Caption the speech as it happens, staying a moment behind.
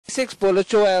6 Bullet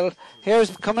Joëlle.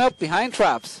 Here's coming up behind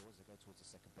Traps.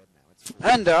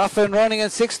 And they're off and running,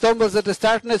 and 6 stumbles at the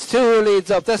start, and it's 2 who leads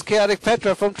up. That's CHAOTIC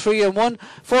PETRA from 3 and 1.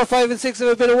 4, 5 and 6 have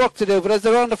a bit of work to do, but as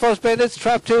they're on the first bend, it's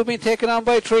Trap 2 being taken on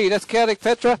by 3. That's CHAOTIC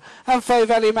PETRA and 5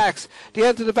 Valley Max. The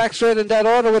end to the back straight in that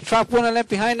order, with Trap 1 a length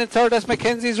behind in third. That's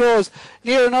MACKENZIES ROSE.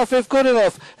 Near enough if good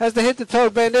enough. As they hit the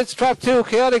third bend, it's Trap 2.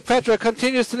 CHAOTIC PETRA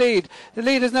continues to lead. The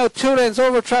lead is now 2 lengths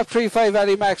over Trap 3, 5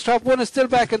 Valley Max. Trap 1 is still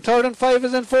back in third, and 5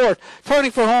 is in fourth.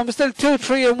 Turning for home is still 2,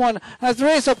 3 and 1. And as the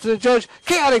race up to the judge,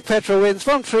 CHAOTIC PETRA wins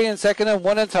from 3 in second and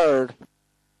 1 in third.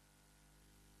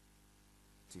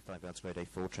 5 yards grade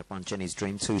A4, Trap 1, Jenny's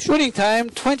Dream 2. Winning time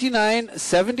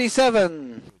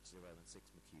 29.77.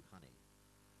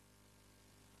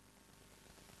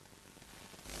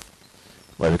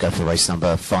 Where we go for race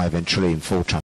number 5 in Trillium 4 Trap.